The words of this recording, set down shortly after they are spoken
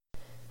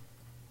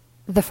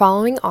The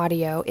following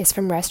audio is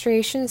from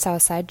Restoration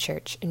Southside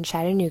Church in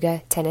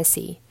Chattanooga,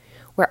 Tennessee,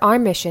 where our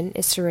mission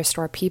is to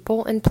restore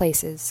people and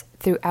places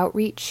through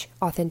outreach,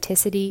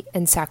 authenticity,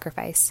 and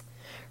sacrifice.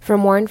 For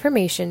more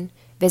information,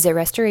 visit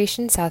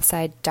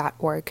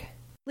restorationsouthside.org.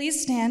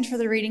 Please stand for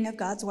the reading of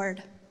God's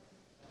Word.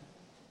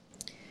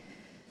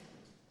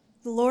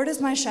 The Lord is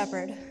my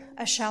shepherd,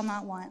 I shall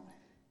not want.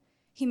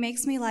 He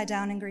makes me lie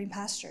down in green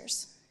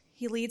pastures.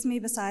 He leads me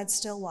beside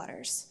still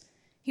waters.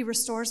 He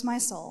restores my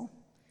soul.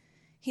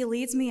 He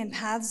leads me in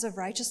paths of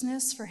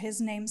righteousness for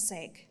his name's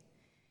sake.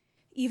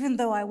 Even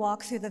though I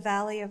walk through the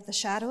valley of the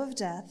shadow of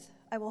death,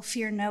 I will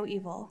fear no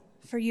evil,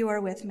 for you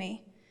are with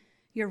me.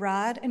 Your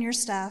rod and your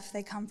staff,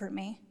 they comfort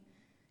me.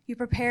 You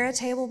prepare a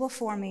table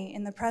before me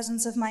in the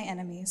presence of my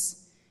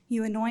enemies.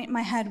 You anoint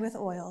my head with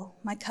oil,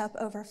 my cup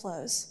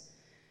overflows.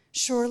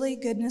 Surely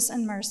goodness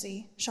and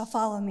mercy shall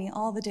follow me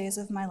all the days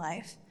of my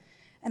life,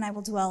 and I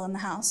will dwell in the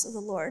house of the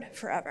Lord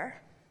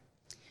forever.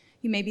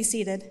 You may be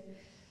seated.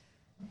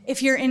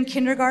 If you're in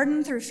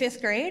kindergarten through 5th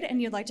grade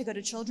and you'd like to go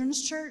to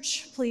children's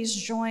church, please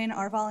join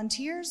our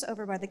volunteers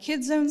over by the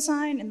Kids Zone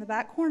sign in the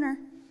back corner.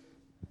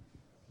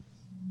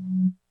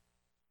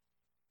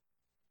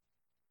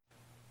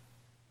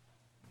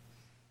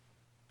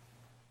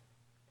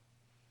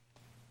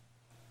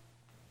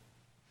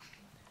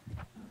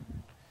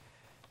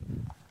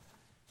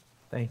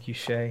 Thank you,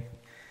 Shay.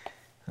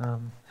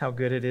 How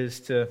good it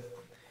is to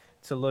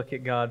look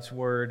at God's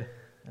Word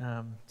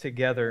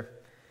together.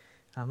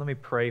 Let me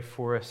pray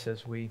for us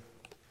as we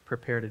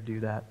prepare to do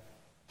that.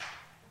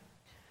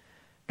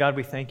 God,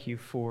 we thank you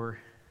for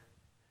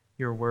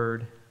your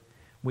Word.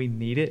 We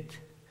need it.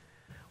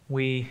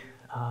 We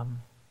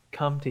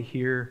come to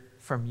hear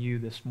from you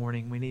this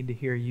morning. We need to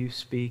hear you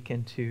speak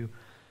into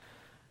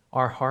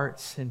our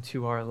hearts,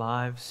 into our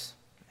lives,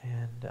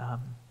 and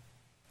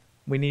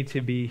we need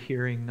to be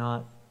hearing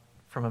not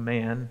from a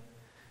man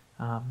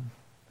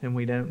whom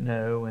we don't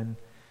know, and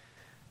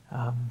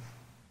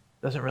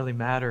doesn't really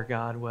matter,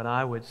 God, what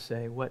I would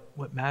say.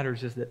 What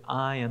matters is that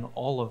I and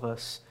all of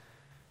us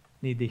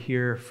need to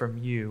hear from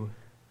you.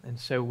 And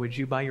so would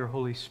you, by your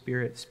Holy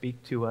Spirit,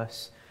 speak to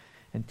us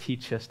and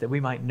teach us that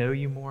we might know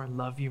you more,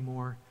 love you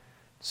more,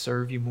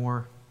 serve you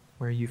more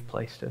where you've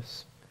placed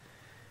us.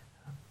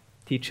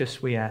 Teach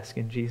us, we ask,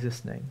 in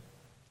Jesus' name.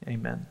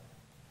 Amen.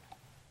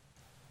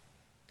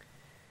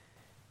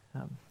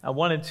 I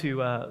wanted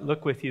to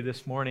look with you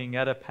this morning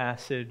at a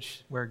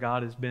passage where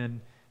God has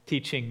been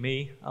teaching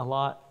me a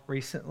lot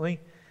recently.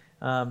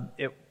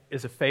 It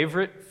is a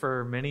favorite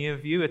for many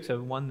of you. It's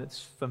one that's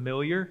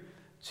familiar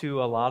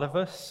to a lot of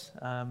us,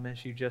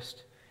 as you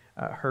just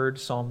heard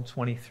Psalm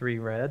 23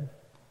 read.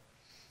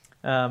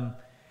 But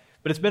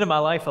it's been in my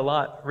life a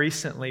lot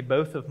recently.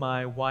 Both of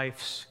my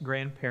wife's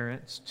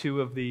grandparents,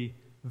 two of the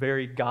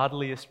very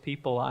godliest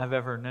people I've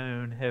ever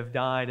known, have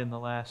died in the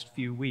last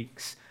few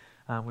weeks.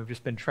 We've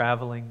just been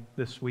traveling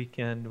this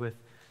weekend with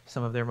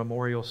some of their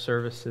memorial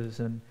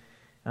services, and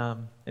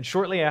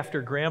shortly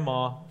after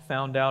Grandma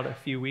found out a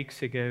few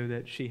weeks ago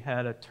that she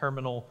had a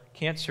terminal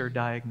cancer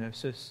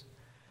diagnosis,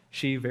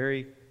 she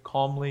very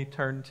calmly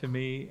turned to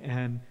me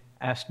and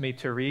asked me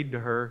to read to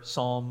her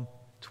Psalm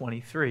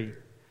 23,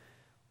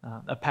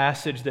 a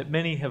passage that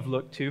many have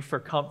looked to for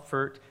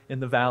comfort in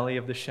the valley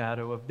of the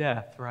shadow of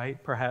death,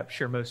 right? Perhaps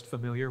you're most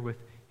familiar with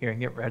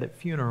hearing it read at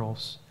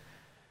funerals.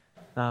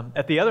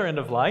 At the other end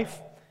of life,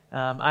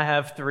 I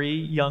have 3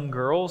 young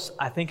girls.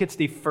 I think it's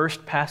the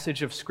first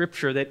passage of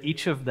Scripture that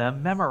each of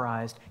them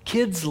memorized.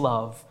 Kids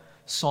love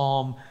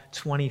Psalm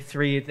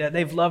 23.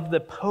 They've loved the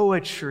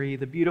poetry,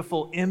 the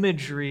beautiful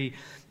imagery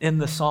in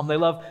the psalm. They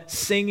love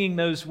singing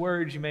those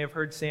words. You may have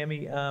heard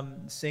Sammy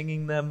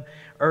singing them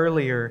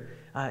earlier.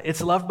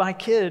 It's loved by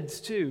kids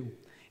too.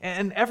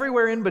 And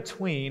everywhere in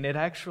between, it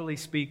actually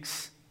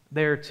speaks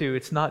there too.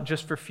 It's not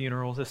just for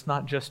funerals. It's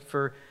not just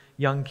for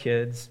young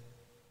kids.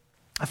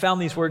 I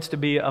found these words to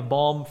be a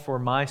balm for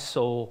my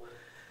soul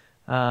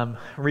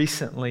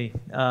recently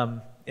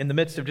in the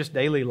midst of just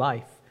daily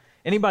life.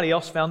 Anybody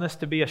else found this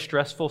to be a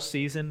stressful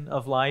season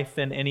of life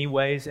in any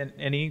ways? And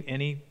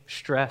any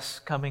stress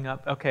coming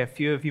up? Okay, a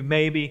few of you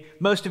maybe.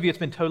 Most of you, it's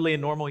been totally a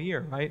normal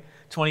year, right?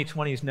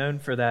 2020 is known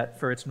for that,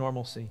 for its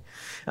normalcy.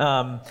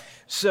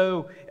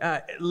 So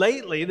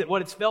lately,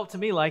 what it's felt to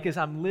me like is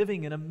I'm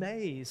living in a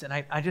maze, and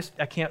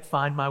I can't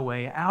find my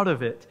way out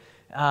of it.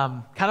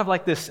 Kind of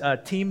like this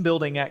team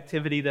building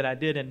activity that I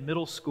did in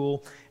middle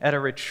school at a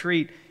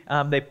retreat.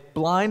 They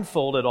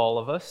blindfolded all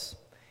of us,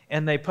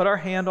 and they put our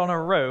hand on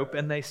a rope,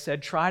 and they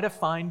said, try to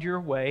find your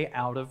way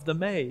out of the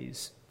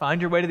maze. Find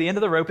your way to the end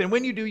of the rope, and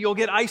when you do, you'll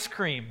get ice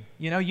cream.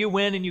 You know, you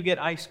win and you get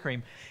ice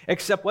cream.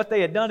 Except what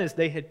they had done is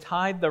they had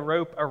tied the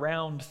rope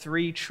around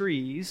 3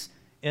 trees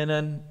in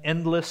an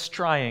endless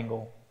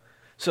triangle,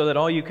 so that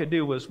all you could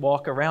do was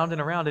walk around and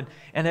around.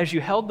 And as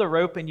you held the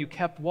rope and you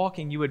kept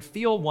walking, you would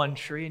feel one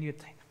tree and you'd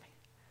think,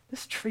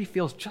 this tree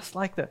feels just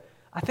like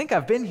I think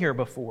I've been here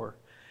before.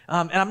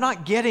 And I'm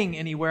not getting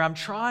anywhere. I'm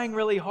trying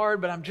really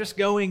hard, but I'm just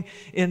going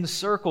in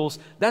circles.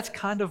 That's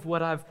kind of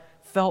what I've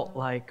felt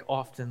like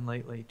often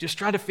lately. Just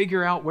trying to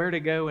figure out where to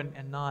go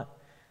and not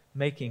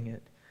making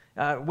it.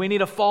 We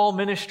need a fall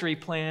ministry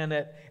plan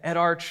at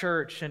our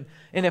church. And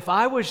if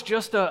I was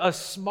just a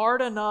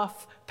smart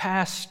enough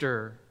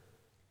pastor,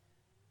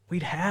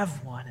 we'd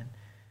have one.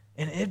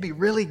 And it'd be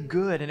really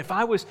good. And if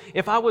I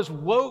was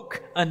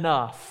woke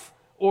enough,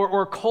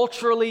 or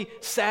culturally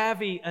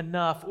savvy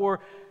enough,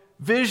 or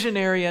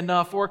visionary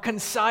enough, or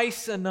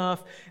concise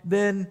enough,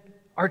 then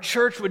our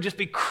church would just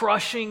be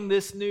crushing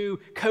this new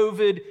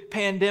COVID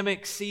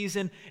pandemic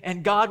season,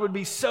 and God would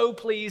be so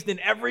pleased, and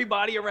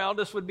everybody around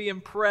us would be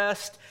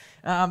impressed.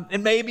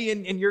 And maybe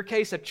in your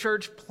case, a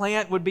church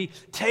plant would be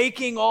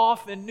taking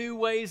off in new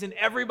ways, and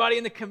everybody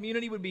in the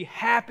community would be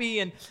happy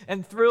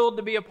and thrilled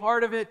to be a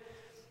part of it.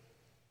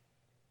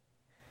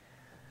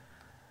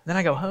 Then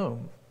I go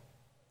home,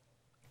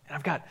 and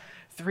I've got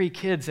 3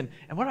 kids, and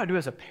what do I do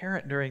as a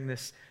parent during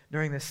this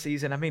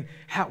season? I mean,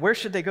 where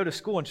should they go to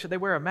school, and should they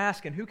wear a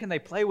mask, and who can they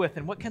play with,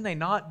 and what can they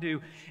not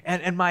do?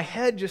 And my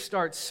head just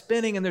starts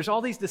spinning, and there's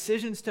all these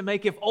decisions to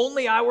make. If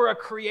only I were a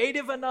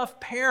creative enough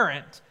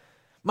parent,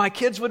 my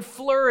kids would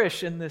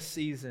flourish in this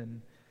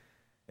season.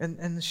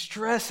 And the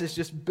stress is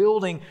just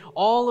building,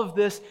 all of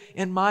this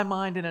in my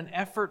mind in an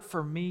effort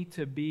for me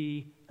to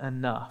be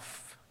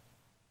enough.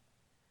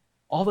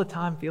 All the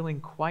time feeling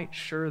quite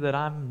sure that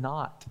I'm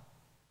not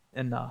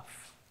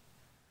enough.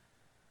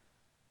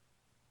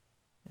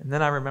 And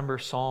then I remember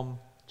Psalm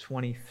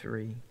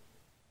 23.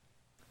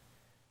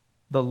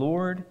 The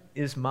Lord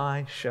is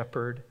my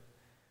shepherd,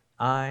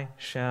 I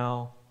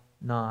shall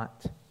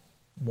not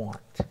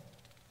want.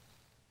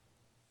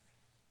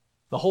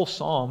 The whole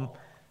psalm,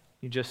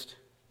 you just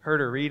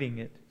heard her reading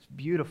it, it's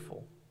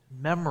beautiful,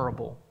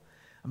 memorable.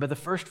 But the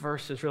first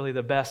verse is really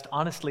the best.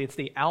 Honestly, it's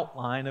the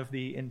outline of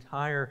the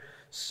entire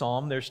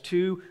psalm. There's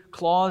 2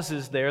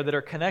 clauses there that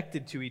are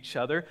connected to each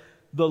other.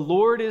 The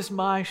Lord is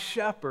my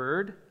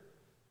shepherd,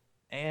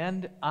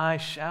 and I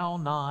shall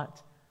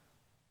not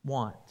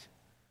want.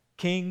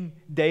 King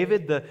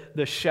David,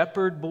 the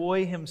shepherd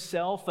boy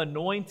himself,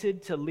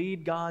 anointed to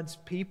lead God's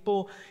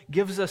people,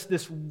 gives us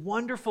this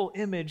wonderful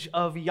image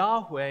of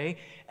Yahweh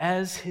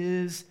as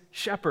his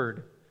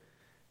shepherd.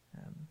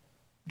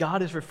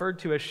 God is referred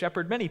to as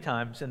shepherd many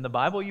times in the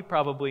Bible. You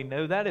probably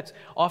know that. It's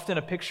often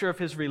a picture of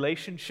his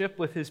relationship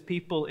with his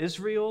people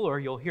Israel, or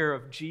you'll hear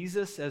of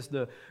Jesus as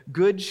the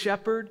good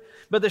shepherd.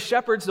 But the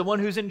shepherd's the one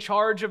who's in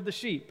charge of the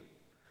sheep,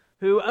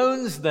 who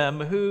owns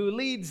them, who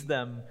leads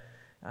them.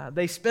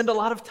 They spend a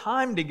lot of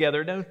time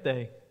together, don't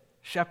they?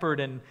 Shepherd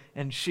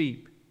and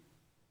sheep.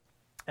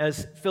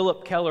 As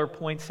Philip Keller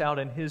points out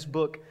in his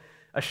book,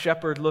 A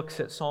Shepherd Looks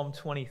at Psalm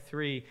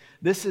 23,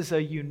 this is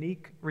a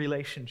unique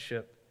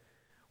relationship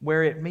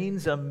where it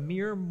means a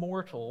mere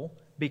mortal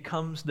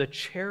becomes the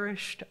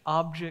cherished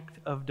object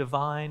of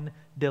divine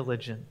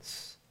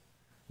diligence.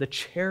 The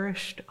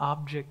cherished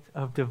object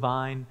of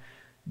divine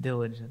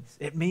diligence.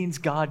 It means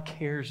God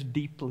cares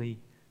deeply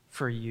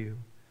for you.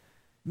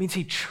 It means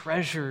He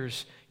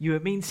treasures you.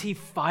 It means He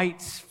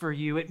fights for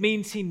you. It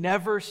means He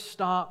never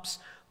stops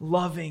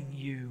loving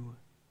you.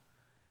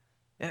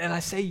 And I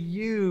say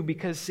you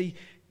because, see,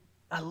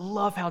 I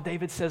love how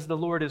David says the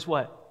Lord is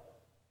what?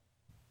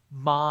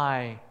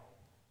 My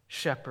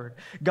shepherd.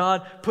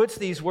 God puts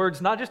these words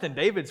not just in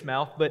David's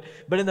mouth, but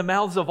in the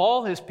mouths of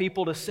all His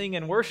people to sing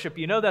and worship.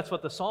 You know that's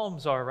what the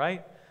Psalms are,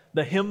 right?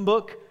 The hymn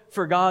book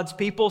for God's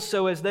people.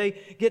 So as they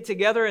get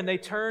together and they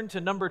turn to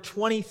number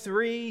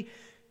 23,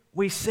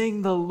 we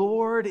sing, the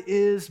Lord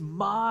is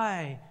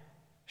my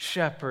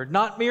shepherd.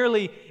 Not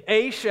merely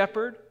a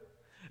shepherd,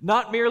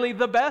 not merely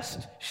the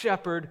best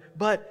shepherd,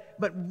 but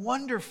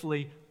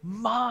wonderfully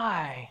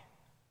my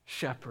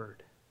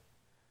shepherd.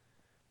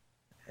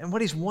 And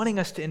what He's wanting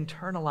us to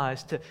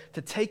internalize,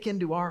 to take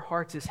into our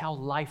hearts, is how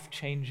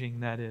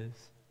life-changing that is.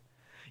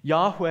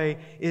 Yahweh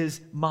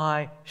is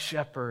my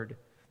shepherd.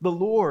 The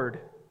Lord,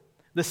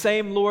 the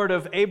same Lord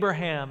of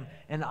Abraham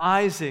and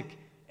Isaac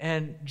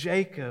and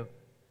Jacob,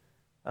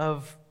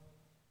 of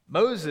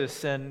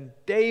Moses and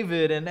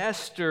David and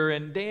Esther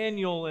and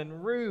Daniel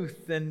and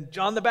Ruth and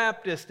John the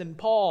Baptist and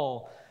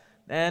Paul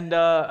and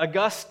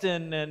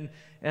Augustine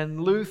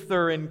and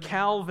Luther and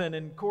Calvin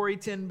and Corrie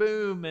ten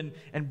Boom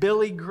and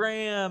Billy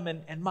Graham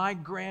and my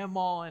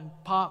grandma and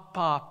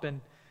Pop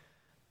and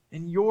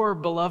your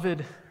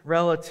beloved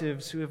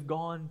relatives who have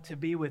gone to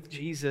be with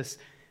Jesus.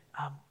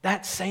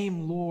 That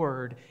same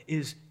Lord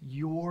is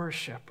your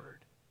shepherd.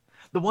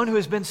 The one who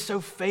has been so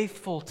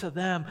faithful to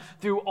them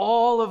through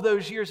all of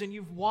those years, and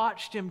you've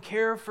watched Him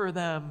care for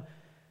them.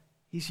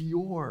 He's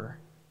your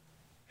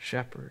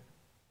shepherd.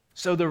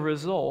 So the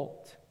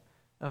result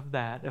of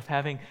that, of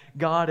having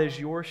God as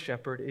your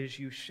shepherd, is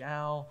you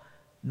shall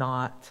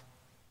not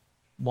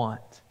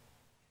want.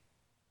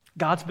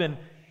 God's been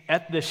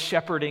at this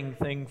shepherding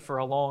thing for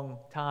a long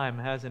time,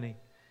 hasn't He?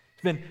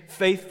 He's been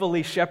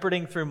faithfully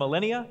shepherding through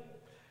millennia.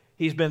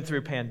 He's been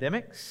through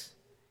pandemics.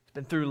 He's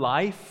been through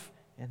life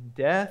and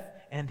death.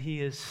 And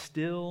He is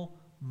still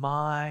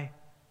my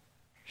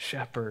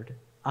shepherd.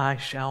 I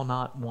shall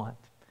not want.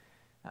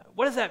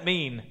 What does that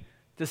mean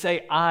to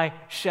say, I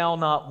shall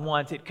not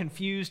want. It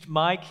confused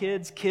my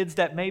kids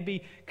that may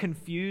be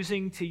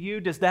confusing to you.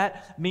 Does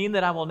that mean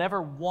that I will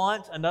never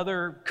want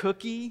another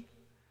cookie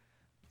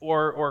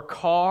or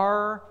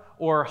car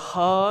or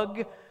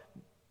hug?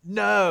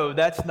 No,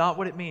 that's not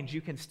what it means. You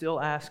can still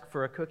ask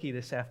for a cookie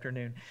this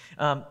afternoon.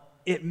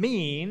 It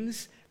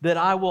means that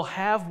I will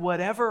have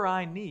whatever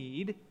I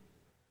need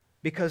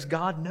because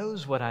God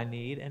knows what I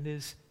need and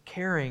is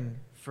caring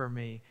for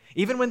me,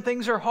 even when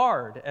things are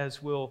hard,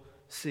 as we'll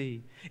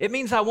see. It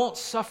means I won't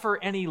suffer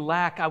any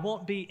lack. I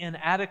won't be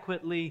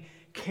inadequately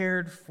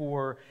cared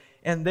for,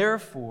 and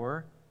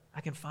therefore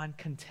I can find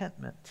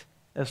contentment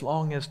as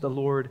long as the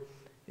Lord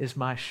is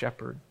my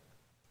shepherd.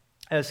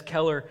 As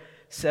Keller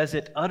says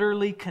it,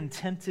 utterly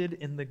contented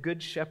in the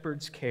Good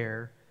Shepherd's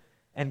care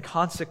and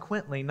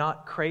consequently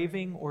not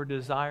craving or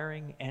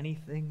desiring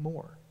anything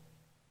more.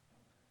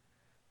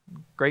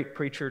 Great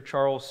preacher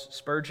Charles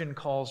Spurgeon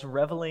calls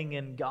reveling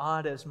in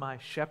God as my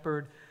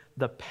shepherd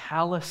the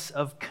palace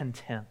of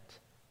content.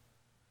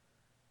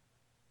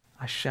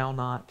 I shall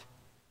not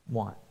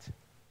want.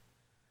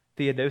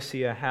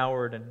 Theodosia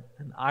Howard,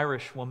 an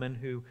Irish woman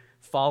who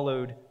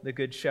followed the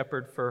Good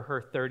Shepherd for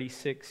her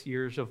 36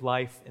 years of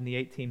life in the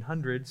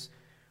 1800s,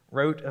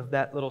 wrote of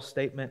that little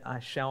statement, I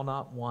shall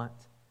not want.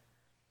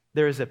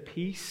 There is a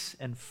peace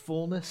and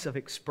fullness of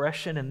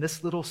expression in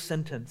this little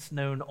sentence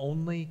known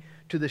only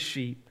to the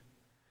sheep.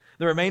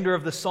 The remainder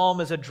of the psalm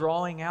is a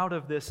drawing out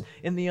of this.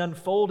 In the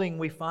unfolding,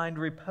 we find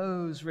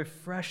repose,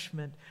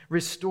 refreshment,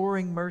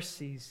 restoring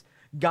mercies,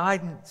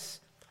 guidance,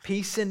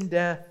 peace in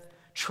death,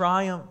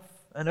 triumph,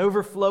 an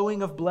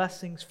overflowing of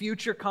blessings,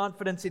 future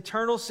confidence,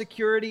 eternal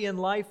security in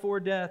life or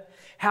death.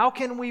 How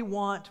can we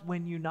want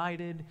when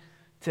united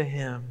to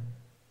Him?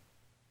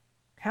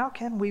 How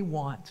can we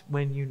want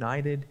when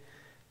united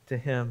to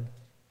Him?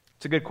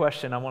 It's a good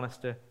question I want us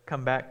to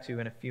come back to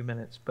in a few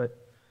minutes. But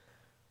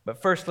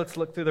first, let's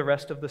look through the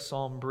rest of the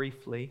psalm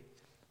briefly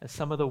as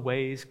some of the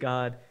ways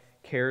God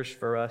cares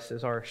for us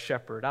as our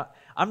shepherd.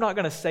 I'm not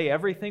going to say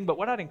everything, but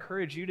what I'd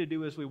encourage you to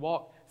do as we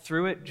walk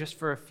through it just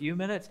for a few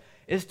minutes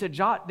is to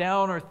jot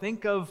down or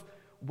think of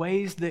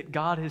ways that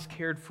God has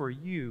cared for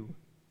you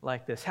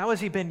like this. How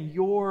has He been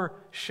your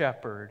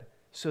shepherd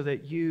so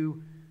that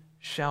you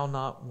shall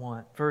not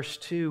want? Verse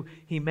 2,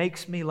 He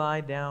makes me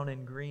lie down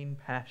in green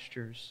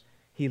pastures.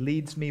 He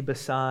leads me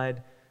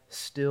beside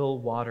still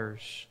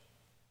waters.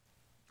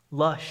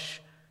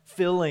 Lush,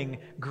 filling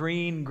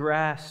green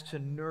grass to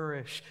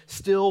nourish,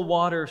 still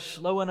water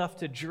slow enough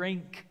to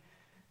drink,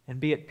 and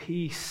be at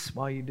peace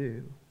while you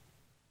do.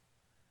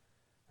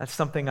 That's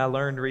something I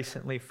learned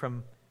recently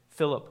from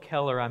Philip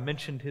Keller. I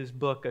mentioned his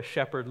book, A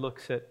Shepherd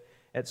Looks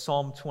at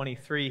Psalm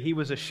 23. He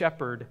was a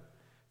shepherd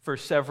for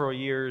several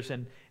years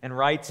and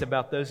writes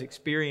about those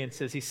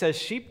experiences. He says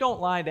sheep don't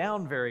lie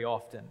down very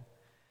often.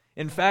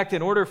 In fact,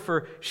 in order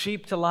for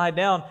sheep to lie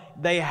down,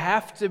 they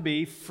have to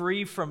be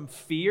free from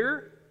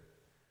fear,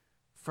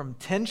 from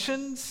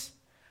tensions,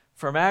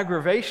 from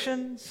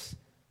aggravations,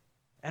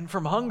 and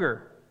from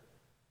hunger.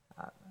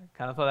 I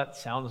kind of thought that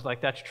sounds like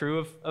that's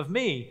true of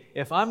me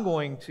if I'm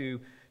going to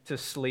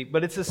sleep.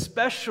 But it's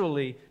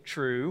especially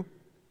true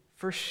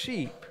for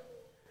sheep.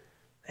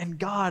 And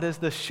God, as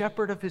the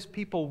shepherd of His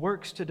people,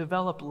 works to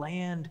develop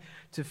land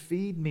to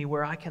feed me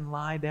where I can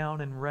lie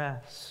down and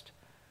rest.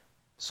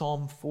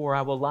 Psalm 4,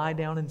 I will lie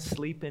down and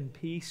sleep in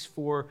peace,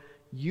 for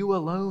You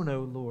alone,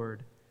 O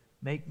Lord,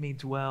 make me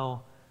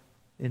dwell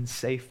in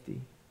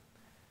safety.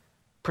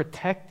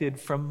 Protected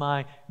from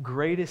my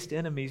greatest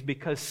enemies,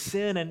 because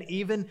sin and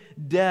even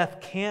death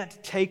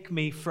can't take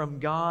me from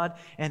God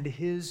and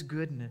His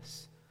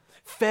goodness.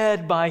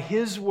 Fed by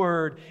His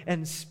word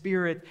and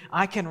Spirit,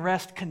 I can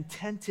rest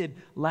contented,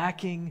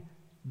 lacking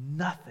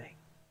nothing.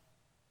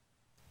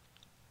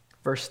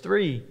 Verse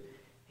 3,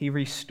 He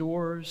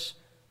restores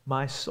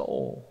my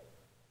soul.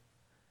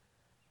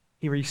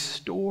 He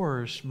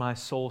restores my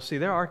soul. See,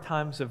 there are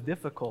times of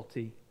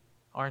difficulty,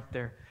 aren't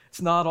there?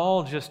 It's not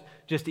all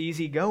just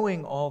easy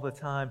going all the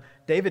time.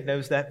 David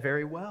knows that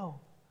very well.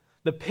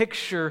 The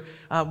picture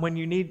when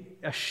you need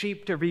a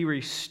sheep to be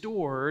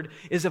restored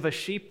is of a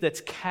sheep that's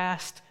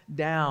cast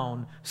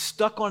down,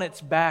 stuck on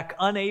its back,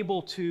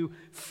 unable to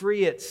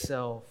free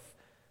itself.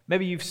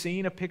 Maybe you've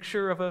seen a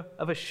picture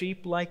of a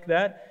sheep like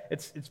that.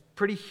 It's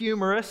pretty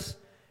humorous.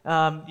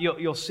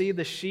 You'll see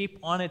the sheep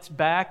on its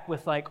back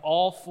with like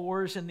all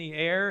fours in the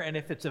air, and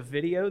if it's a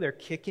video, they're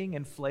kicking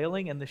and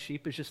flailing, and the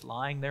sheep is just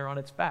lying there on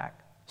its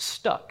back,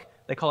 stuck.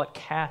 They call it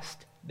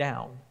cast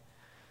down.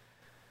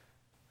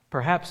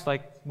 Perhaps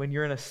like when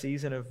you're in a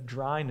season of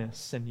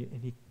dryness and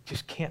you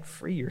just can't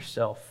free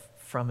yourself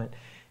from it.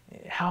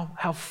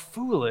 How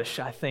foolish,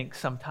 I think,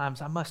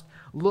 sometimes I must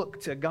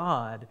look to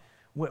God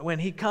when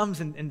He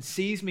comes and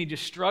sees me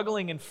just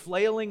struggling and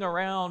flailing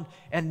around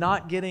and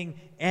not getting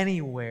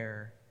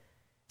anywhere.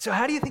 So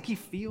how do you think He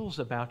feels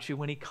about you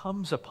when He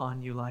comes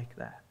upon you like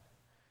that?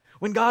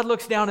 When God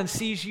looks down and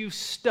sees you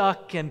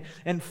stuck and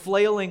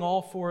flailing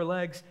all four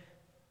legs,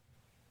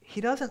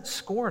 He doesn't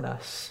scorn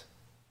us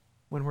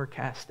when we're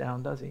cast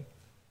down, does He?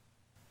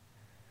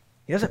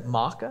 He doesn't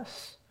mock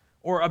us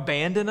or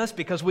abandon us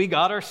because we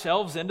got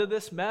ourselves into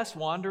this mess,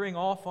 wandering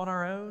off on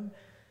our own.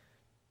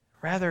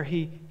 Rather,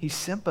 He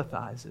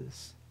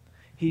sympathizes.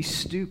 He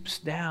stoops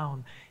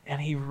down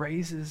and He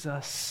raises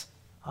us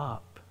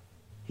up.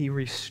 He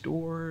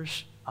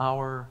restores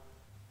our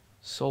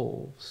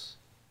souls.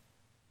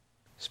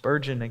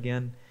 Spurgeon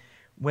again,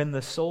 when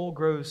the soul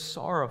grows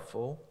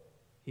sorrowful,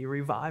 He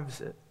revives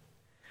it.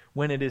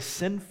 When it is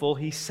sinful,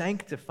 He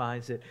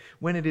sanctifies it.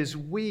 When it is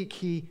weak,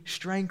 He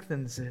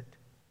strengthens it.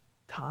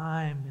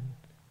 Time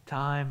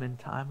and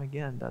time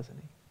again, doesn't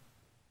He?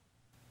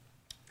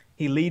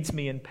 He leads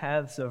me in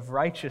paths of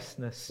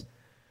righteousness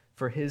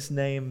for His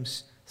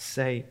name's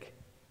sake.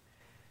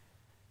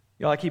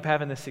 I keep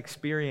having this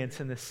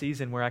experience in this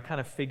season where I kind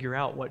of figure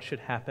out what should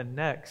happen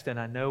next, and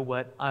I know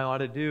what I ought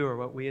to do or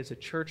what we as a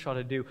church ought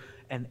to do,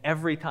 and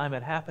every time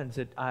it happens,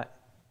 I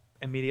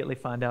immediately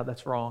find out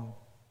that's wrong.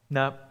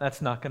 No,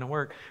 that's not going to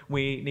work.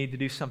 We need to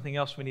do something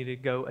else. We need to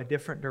go a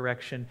different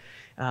direction.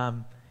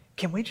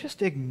 Can we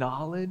just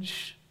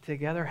acknowledge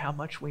together how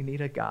much we need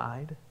a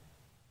guide?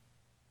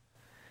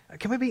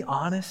 Can we be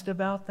honest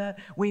about that?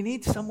 We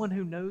need someone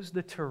who knows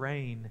the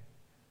terrain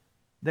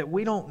that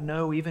we don't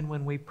know even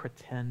when we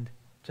pretend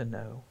to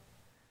know.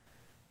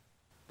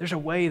 There's a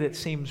way that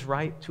seems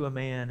right to a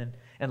man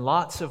and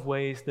lots of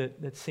ways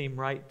that seem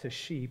right to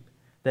sheep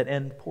that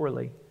end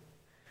poorly.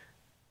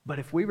 But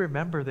if we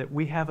remember that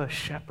we have a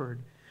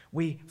shepherd,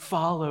 we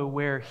follow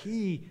where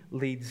He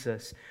leads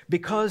us.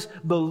 Because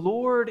the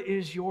Lord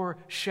is your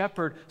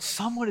shepherd,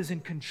 someone is in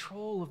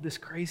control of this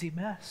crazy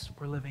mess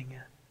we're living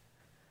in.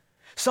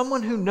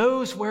 Someone who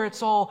knows where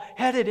it's all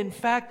headed. In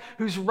fact,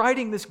 who's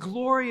writing this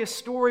glorious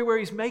story where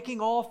He's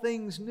making all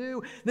things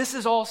new. This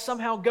is all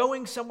somehow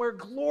going somewhere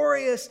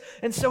glorious.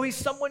 And so He's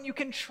someone you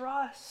can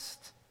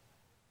trust.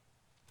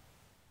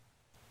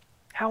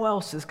 How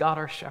else is God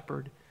our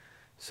shepherd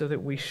so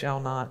that we shall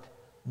not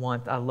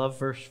want? I love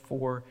verse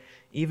 4.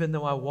 Even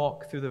though I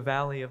walk through the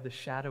valley of the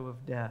shadow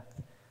of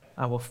death,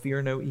 I will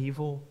fear no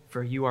evil,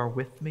 for You are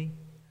with me.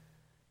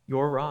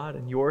 Your rod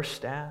and Your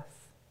staff,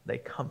 they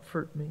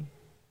comfort me.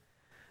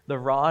 The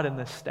rod and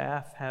the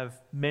staff have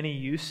many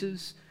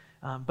uses,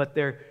 but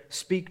they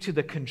speak to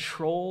the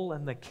control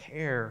and the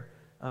care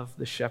of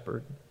the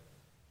shepherd.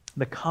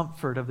 The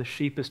comfort of the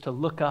sheep is to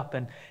look up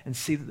and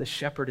see that the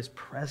shepherd is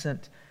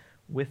present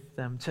with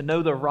them, to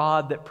know the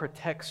rod that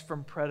protects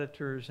from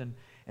predators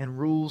and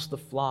rules the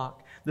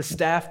flock, the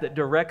staff that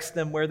directs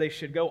them where they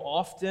should go,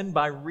 often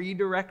by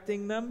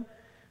redirecting them,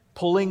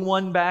 pulling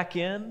one back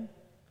in.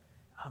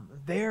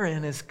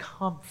 Therein is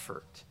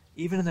comfort,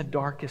 even in the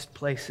darkest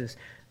places,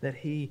 that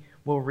He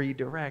will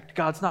redirect.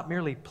 God's not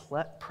merely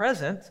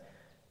present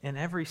in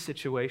every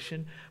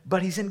situation,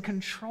 but He's in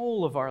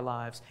control of our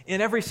lives, in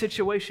every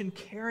situation,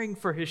 caring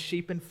for His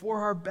sheep and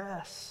for our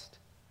best.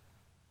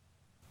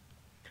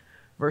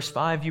 Verse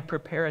 5, You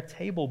prepare a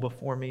table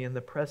before me in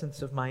the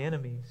presence of my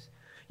enemies.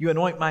 You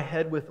anoint my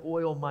head with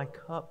oil, my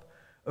cup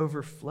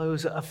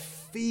overflows. A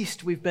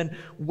feast we've been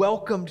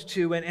welcomed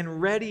to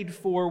and readied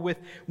for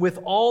with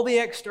all the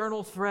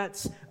external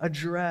threats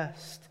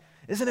addressed.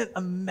 Isn't it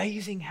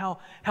amazing how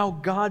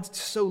God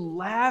so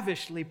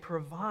lavishly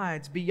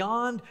provides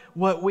beyond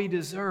what we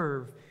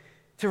deserve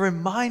to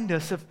remind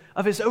us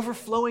of His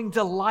overflowing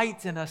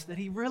delight in us, that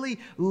He really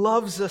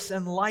loves us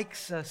and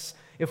likes us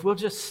if we'll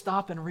just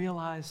stop and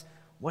realize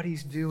what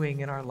He's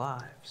doing in our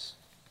lives.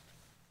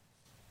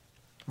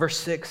 Verse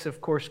 6,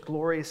 of course,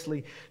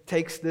 gloriously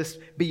takes this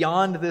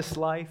beyond this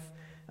life.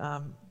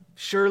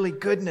 Surely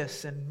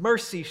goodness and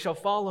mercy shall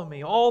follow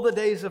me all the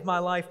days of my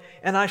life,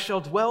 and I shall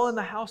dwell in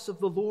the house of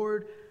the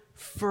Lord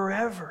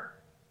forever.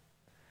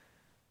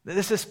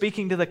 This is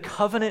speaking to the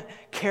covenant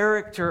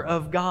character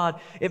of God.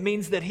 It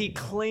means that He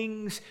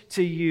clings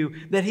to you,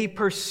 that He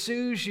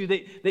pursues you,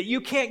 that you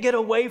can't get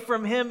away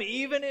from Him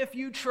even if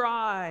you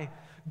try.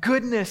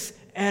 Goodness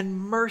and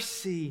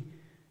mercy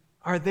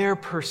are there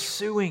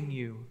pursuing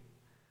you.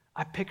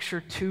 I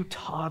picture two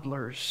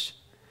toddlers.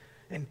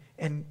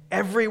 And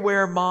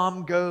everywhere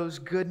mom goes,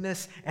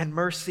 goodness and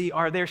mercy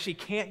are there. She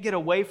can't get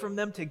away from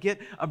them to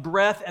get a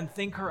breath and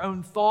think her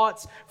own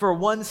thoughts for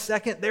 1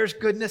 second. There's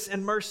goodness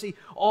and mercy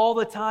all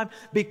the time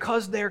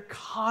because they're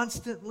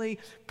constantly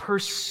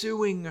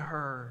pursuing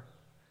her.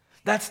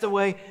 That's the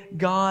way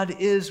God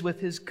is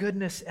with His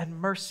goodness and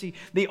mercy.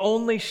 The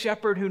only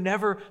shepherd who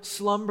never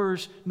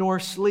slumbers nor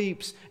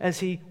sleeps as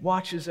He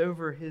watches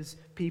over His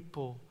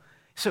people.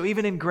 So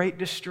even in great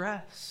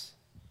distress,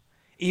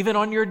 even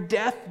on your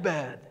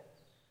deathbed,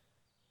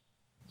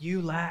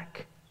 you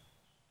lack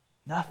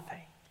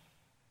nothing.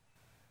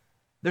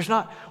 There's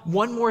not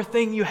one more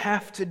thing you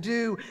have to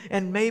do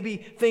and maybe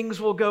things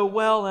will go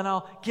well and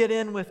I'll get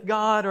in with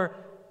God.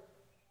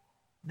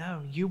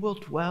 No, you will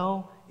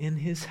dwell in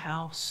His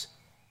house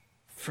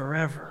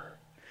forever.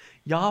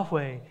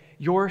 Yahweh,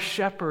 your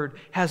shepherd,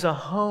 has a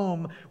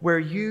home where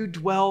you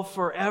dwell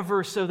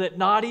forever so that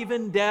not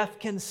even death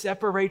can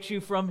separate you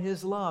from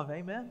His love.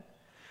 Amen?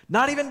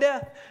 Not even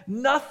death.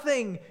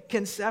 Nothing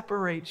can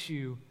separate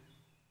you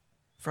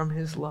from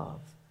His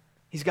love.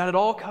 He's got it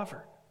all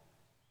covered.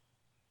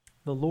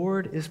 The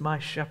Lord is my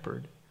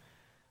shepherd.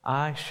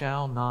 I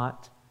shall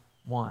not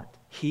want.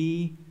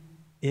 He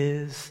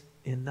is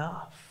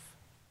enough.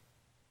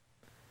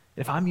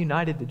 If I'm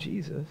united to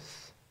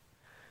Jesus,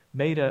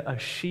 made a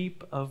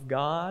sheep of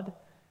God,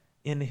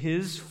 in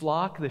His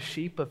flock, the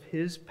sheep of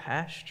His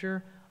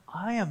pasture,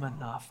 I am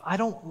enough. I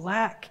don't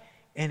lack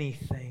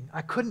anything.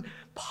 I couldn't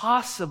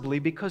possibly,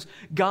 because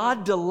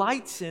God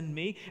delights in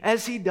me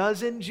as He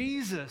does in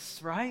Jesus,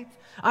 right?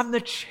 I'm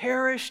the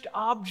cherished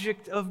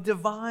object of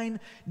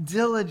divine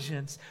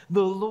diligence.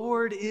 The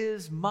Lord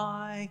is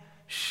my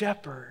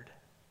shepherd.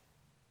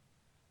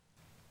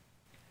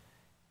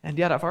 And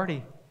yet I've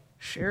already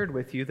shared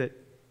with you that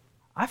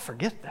I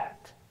forget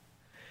that.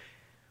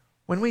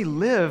 When we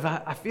live,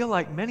 I feel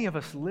like many of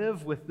us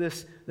live with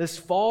this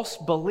false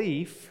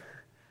belief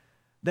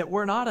that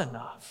we're not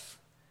enough,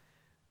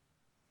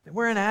 that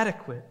we're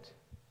inadequate,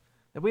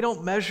 that we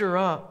don't measure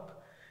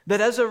up,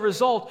 that as a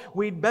result,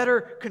 we'd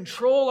better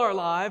control our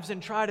lives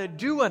and try to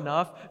do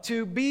enough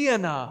to be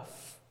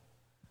enough.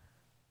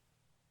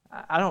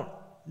 I don't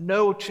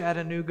know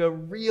Chattanooga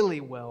really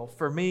well.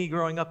 For me,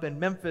 growing up in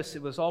Memphis,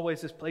 it was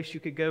always this place you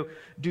could go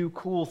do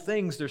cool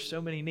things. There's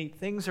so many neat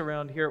things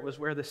around here. It was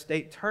where the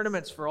state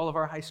tournaments for all of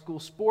our high school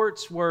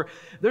sports were.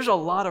 There's a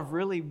lot of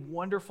really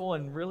wonderful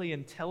and really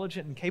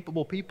intelligent and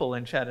capable people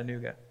in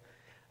Chattanooga.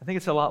 I think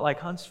it's a lot like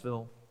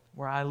Huntsville,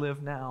 where I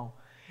live now,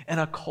 and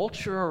a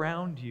culture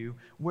around you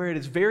where it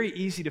is very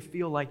easy to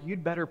feel like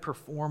you'd better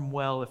perform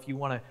well if you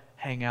want to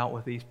hang out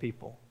with these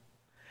people.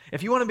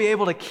 If you want to be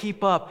able to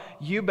keep up,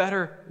 you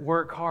better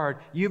work hard,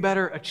 you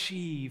better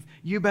achieve,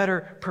 you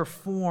better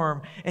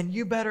perform, and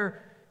you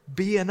better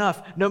be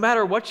enough. No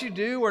matter what you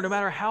do or no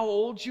matter how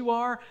old you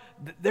are,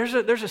 there's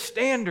a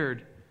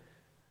standard.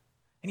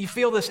 And you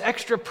feel this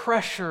extra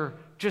pressure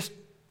just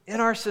in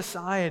our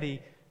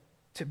society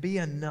to be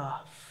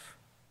enough.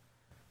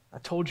 I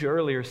told you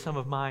earlier some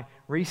of my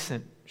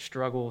recent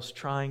struggles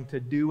trying to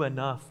do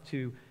enough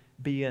to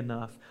be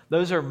enough.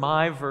 Those are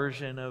my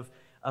version of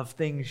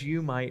things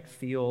you might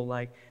feel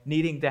like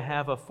needing to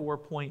have a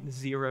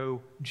 4.0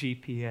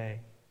 GPA,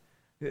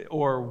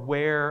 or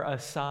wear a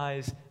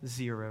size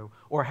 0,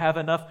 or have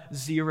enough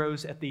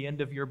zeros at the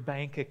end of your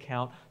bank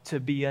account to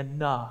be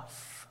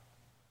enough.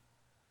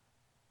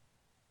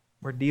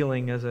 We're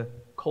dealing as a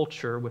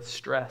culture with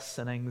stress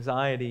and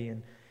anxiety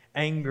and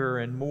anger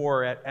and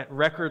more at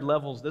record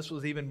levels. This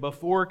was even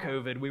before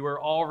COVID. We were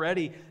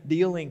already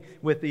dealing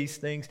with these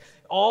things,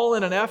 all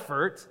in an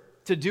effort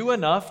to do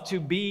enough to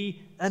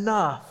be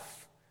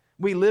enough.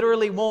 We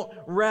literally won't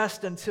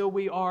rest until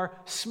we are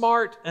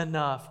smart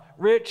enough,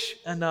 rich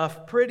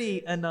enough,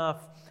 pretty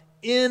enough,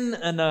 in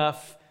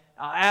enough,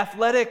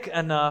 athletic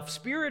enough,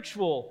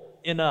 spiritual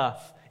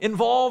enough,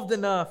 involved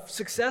enough,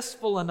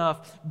 successful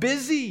enough,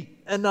 busy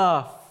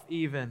enough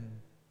even.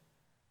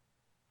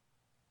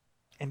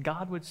 And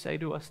God would say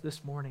to us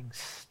this morning,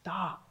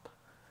 stop.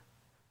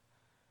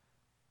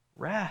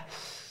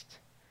 Rest.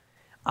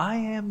 I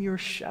am your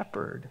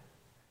shepherd.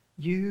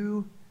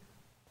 You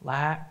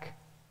lack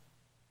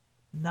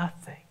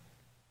nothing.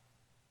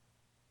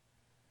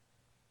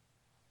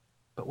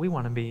 But we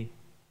want to be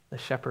the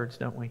shepherds,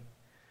 don't we?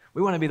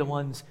 We want to be the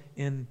ones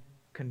in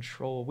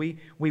control.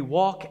 We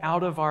walk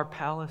out of our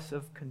palace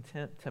of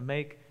content to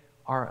make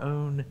our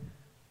own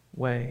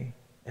way,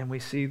 and we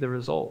see the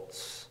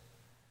results.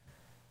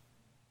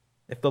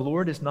 If the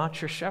Lord is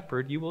not your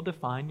shepherd, you will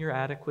define your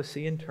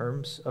adequacy in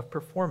terms of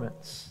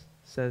performance,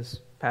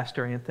 says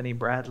Pastor Anthony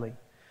Bradley.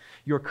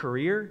 Your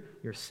career,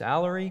 your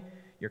salary,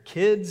 your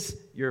kids,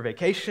 your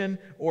vacation,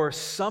 or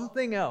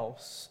something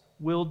else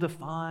will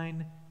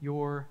define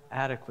your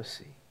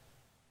adequacy.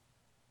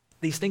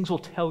 These things will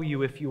tell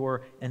you if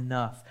you're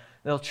enough.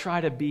 They'll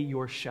try to be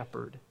your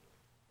shepherd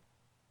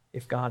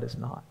if God is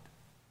not.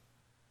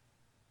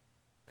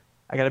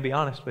 I got to be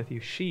honest with you,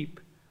 sheep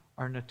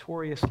are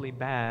notoriously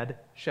bad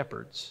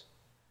shepherds.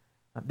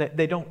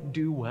 They don't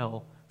do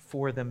well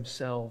for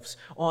themselves.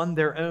 On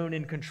their own,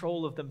 in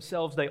control of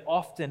themselves, they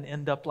often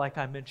end up, like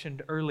I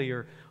mentioned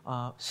earlier,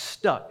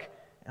 stuck,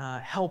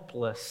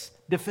 helpless,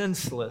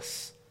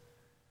 defenseless.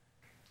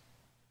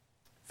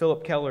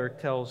 Philip Keller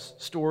tells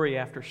story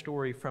after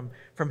story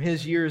from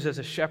his years as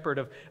a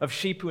shepherd of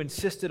sheep who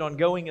insisted on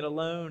going it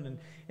alone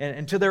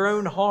and to their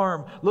own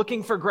harm,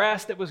 looking for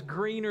grass that was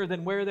greener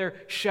than where their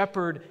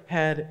shepherd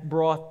had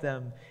brought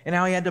them. And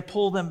how he had to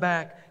pull them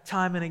back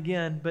time and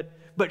again.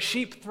 But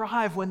sheep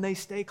thrive when they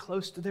stay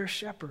close to their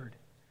shepherd.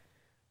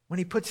 When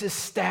he puts his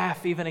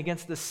staff even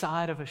against the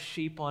side of a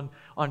sheep on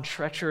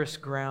treacherous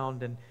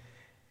ground and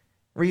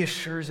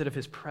reassures it of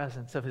his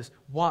presence, of his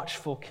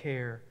watchful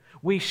care.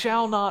 We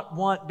shall not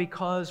want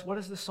because, what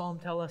does the psalm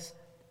tell us?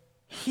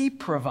 He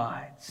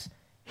provides,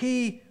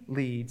 He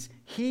leads,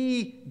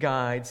 He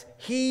guides,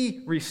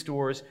 He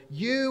restores.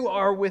 You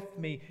are with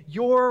me,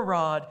 your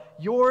rod,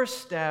 your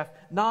staff,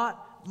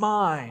 not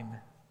mine.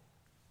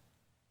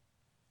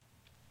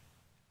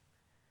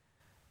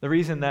 The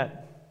reason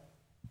that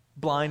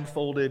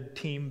blindfolded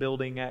team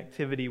building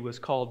activity was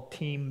called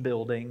team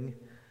building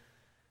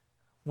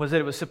was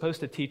that it was supposed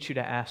to teach you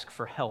to ask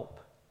for help.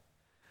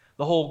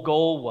 The whole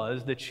goal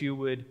was that you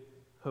would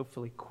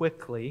hopefully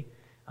quickly,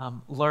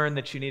 learn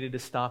that you needed to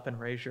stop and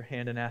raise your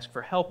hand and ask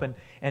for help.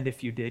 And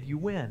if you did, you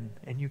win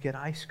and you get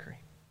ice cream.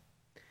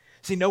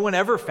 See, no one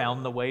ever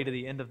found the way to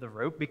the end of the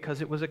rope because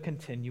it was a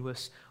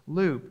continuous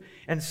loop.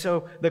 And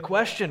so the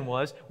question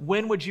was,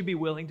 when would you be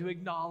willing to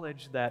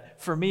acknowledge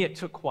that? For me, it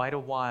took quite a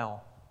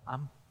while.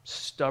 I'm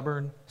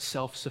stubborn,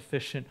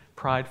 self-sufficient,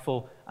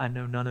 prideful. I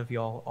know none of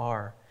y'all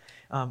are.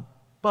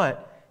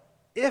 But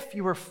if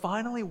you were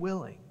finally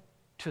willing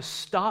to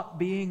stop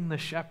being the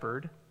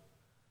shepherd,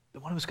 the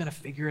one who was going to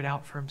figure it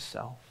out for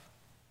himself,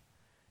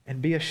 and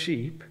be a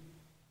sheep,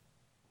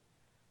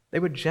 they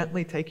would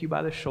gently take you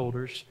by the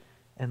shoulders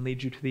and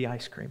lead you to the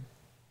ice cream.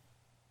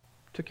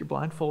 Took your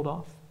blindfold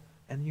off,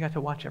 and you got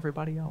to watch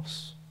everybody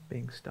else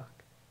being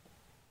stuck.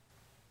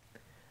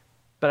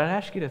 But I'd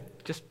ask you to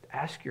just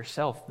ask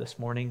yourself this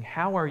morning,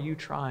 how are you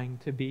trying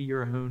to be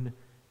your own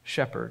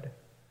shepherd?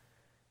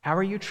 How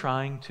are you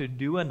trying to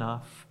do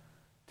enough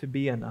to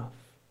be enough?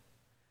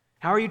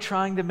 How are you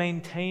trying to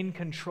maintain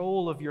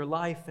control of your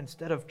life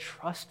instead of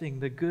trusting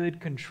the good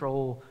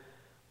control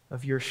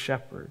of your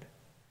shepherd?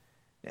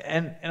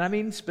 And I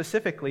mean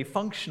specifically,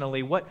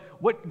 functionally,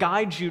 what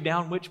guides you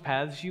down which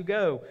paths you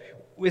go?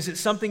 Is it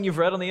something you've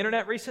read on the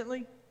internet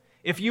recently?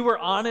 If you were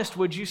honest,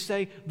 would you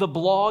say, the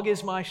blog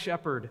is my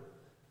shepherd?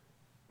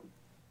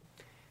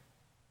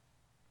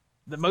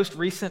 The most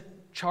recent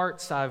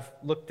charts I've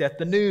looked at,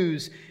 the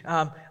news,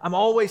 I'm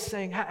always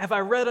saying, have I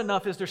read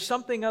enough? Is there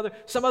some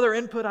other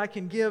input I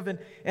can give?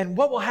 And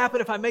what will happen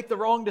if I make the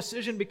wrong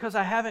decision because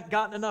I haven't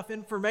gotten enough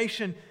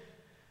information?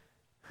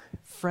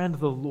 Friend,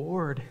 the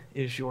Lord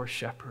is your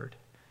shepherd.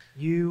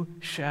 You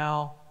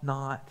shall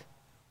not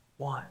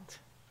want.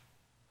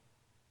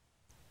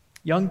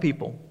 Young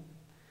people,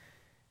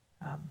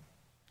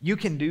 you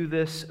can do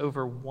this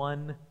over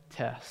one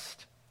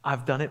test.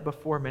 I've done it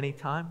before many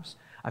times.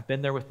 I've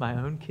been there with my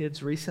own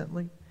kids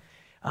recently.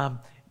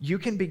 You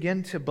can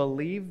begin to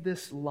believe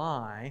this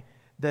lie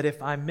that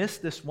if I miss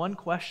this one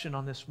question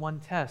on this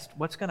one test,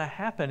 what's going to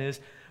happen is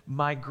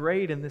my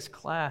grade in this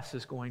class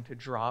is going to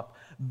drop,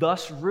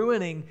 thus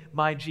ruining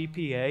my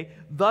GPA.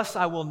 Thus,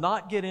 I will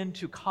not get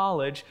into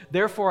college.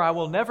 Therefore, I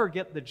will never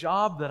get the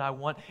job that I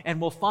want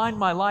and will find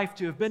my life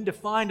to have been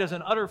defined as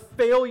an utter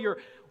failure.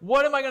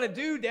 What am I going to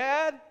do,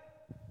 Dad?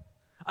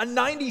 A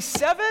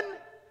 97?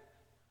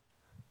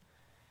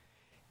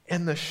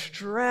 And the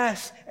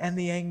stress and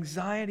the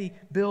anxiety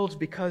builds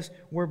because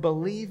we're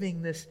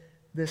believing this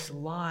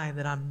lie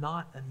that I'm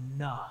not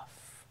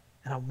enough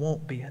and I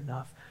won't be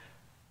enough.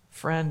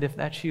 Friend, if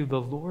that's you,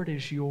 the Lord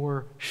is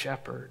your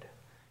shepherd.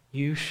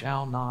 You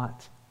shall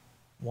not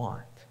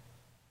want.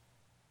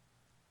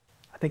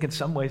 I think in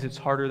some ways it's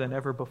harder than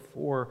ever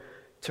before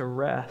to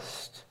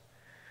rest,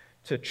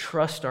 to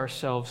trust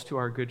ourselves to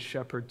our good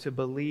shepherd, to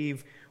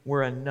believe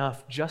we're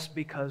enough just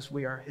because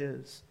we are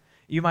his.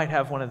 You might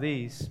have one of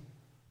these.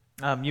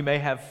 You may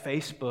have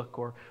Facebook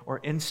or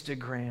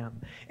Instagram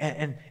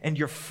and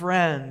your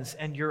friends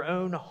and your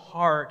own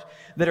heart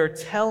that are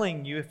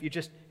telling you, if you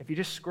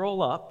just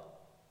scroll up,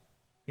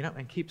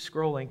 and keep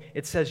scrolling,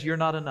 it says you're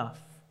not enough.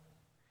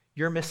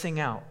 You're missing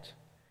out.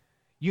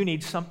 You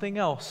need something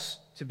else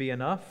to be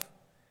enough.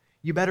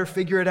 You better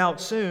figure it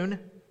out soon.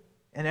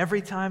 And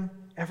every time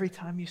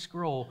you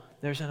scroll,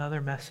 there's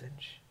another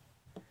message.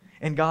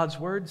 And God's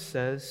word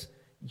says,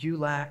 you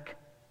lack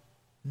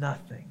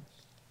nothing.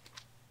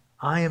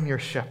 I am your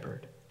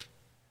shepherd.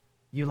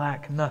 You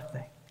lack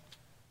nothing.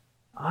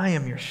 I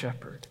am your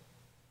shepherd.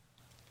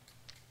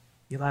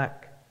 You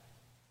lack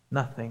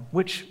nothing.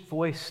 Which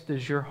voice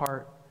does your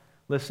heart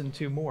listen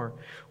to more?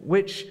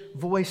 Which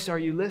voice are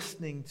you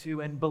listening to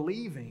and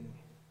believing?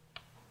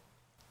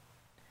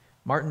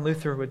 Martin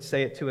Luther would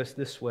say it to us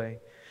this way: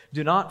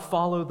 do not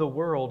follow the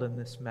world in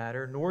this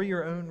matter, nor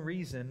your own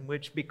reason,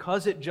 which,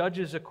 because it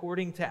judges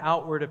according to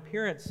outward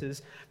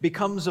appearances,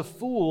 becomes a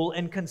fool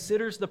and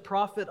considers the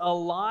prophet a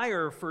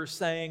liar for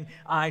saying,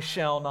 I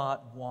shall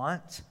not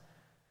want.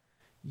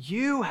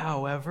 You,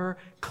 however,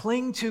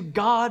 cling to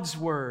God's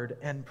word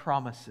and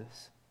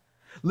promises.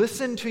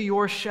 Listen to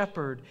your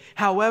shepherd,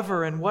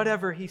 however and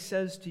whatever he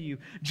says to you.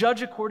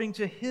 Judge according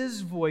to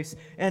his voice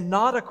and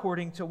not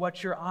according to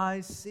what your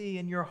eyes see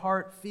and your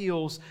heart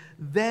feels.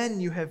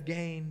 Then you have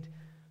gained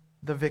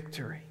the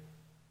victory.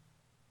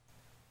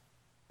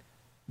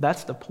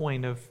 That's the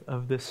point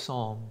of this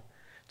psalm,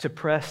 to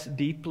press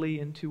deeply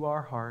into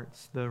our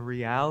hearts the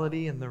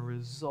reality and the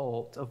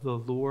result of the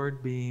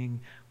Lord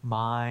being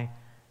my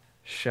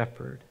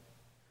shepherd.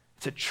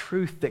 It's a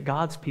truth that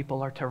God's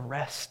people are to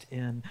rest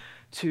in,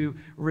 to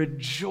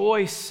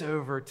rejoice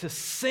over, to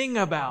sing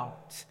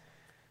about.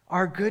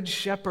 Our good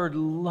shepherd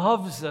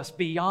loves us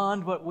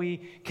beyond what we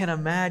can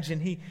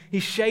imagine. He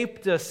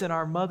shaped us in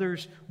our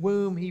mother's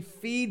womb. He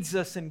feeds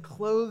us and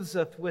clothes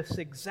us with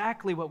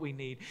exactly what we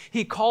need.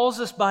 He calls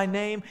us by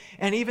name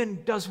and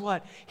even does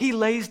what? He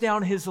lays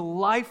down his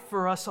life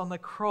for us on the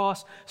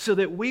cross so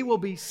that we will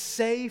be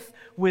safe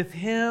with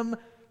him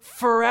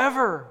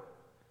forever.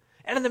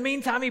 And in the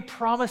meantime, he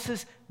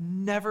promises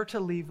never to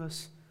leave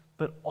us,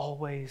 but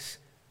always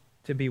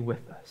to be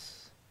with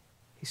us.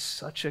 He's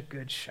such a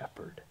good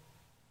shepherd.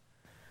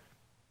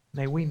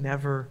 May we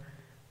never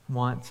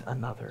want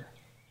another.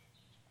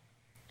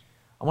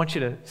 I want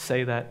you to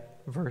say that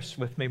verse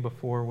with me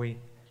before we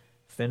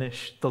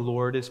finish. The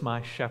Lord is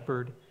my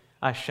shepherd,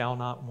 I shall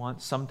not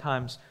want.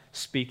 Sometimes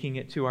speaking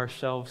it to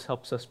ourselves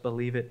helps us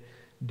believe it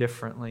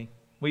differently.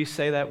 Will you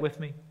say that with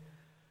me?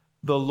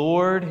 The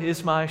Lord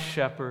is my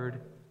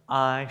shepherd,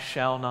 I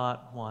shall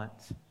not want.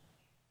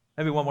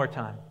 Maybe one more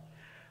time.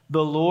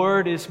 The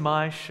Lord is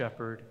my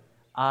shepherd,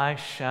 I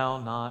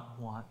shall not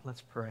want.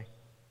 Let's pray.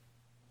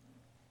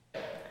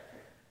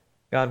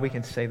 God, we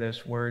can say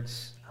those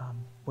words.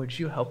 Would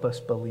you help us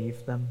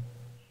believe them?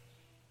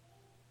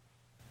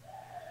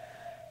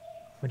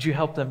 Would you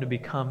help them to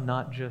become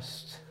not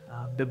just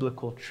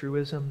biblical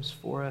truisms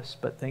for us,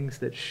 but things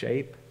that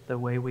shape the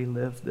way we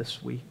live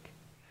this week?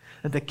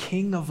 And the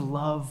King of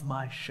love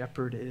my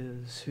shepherd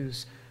is,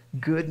 whose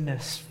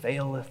goodness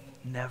faileth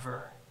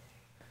never.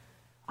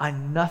 I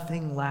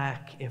nothing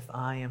lack if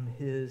I am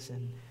his,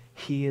 and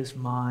he is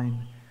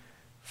mine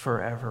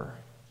forever.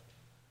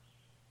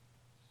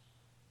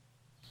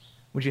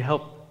 Would you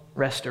help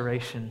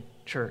Restoration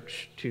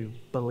Church to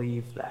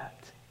believe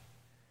that?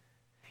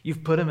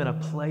 You've put them in a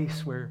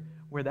place where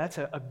that's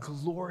a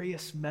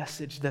glorious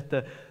message that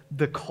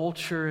the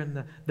culture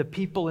and the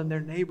people in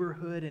their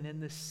neighborhood and in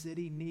the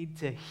city need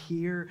to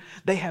hear.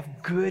 They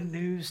have good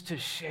news to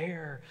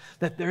share,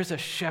 that there's a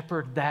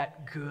shepherd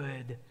that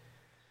good.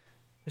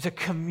 There's a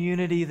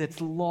community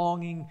that's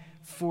longing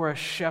for a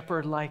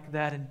shepherd like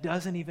that and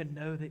doesn't even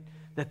know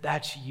that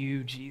that's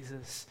you,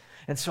 Jesus.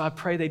 And so I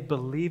pray they'd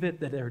believe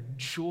it, that their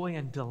joy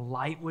and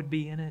delight would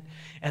be in it,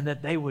 and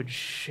that they would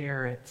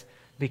share it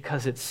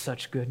because it's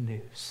such good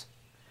news.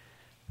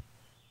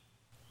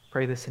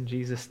 Pray this in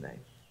Jesus' name.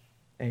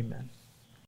 Amen.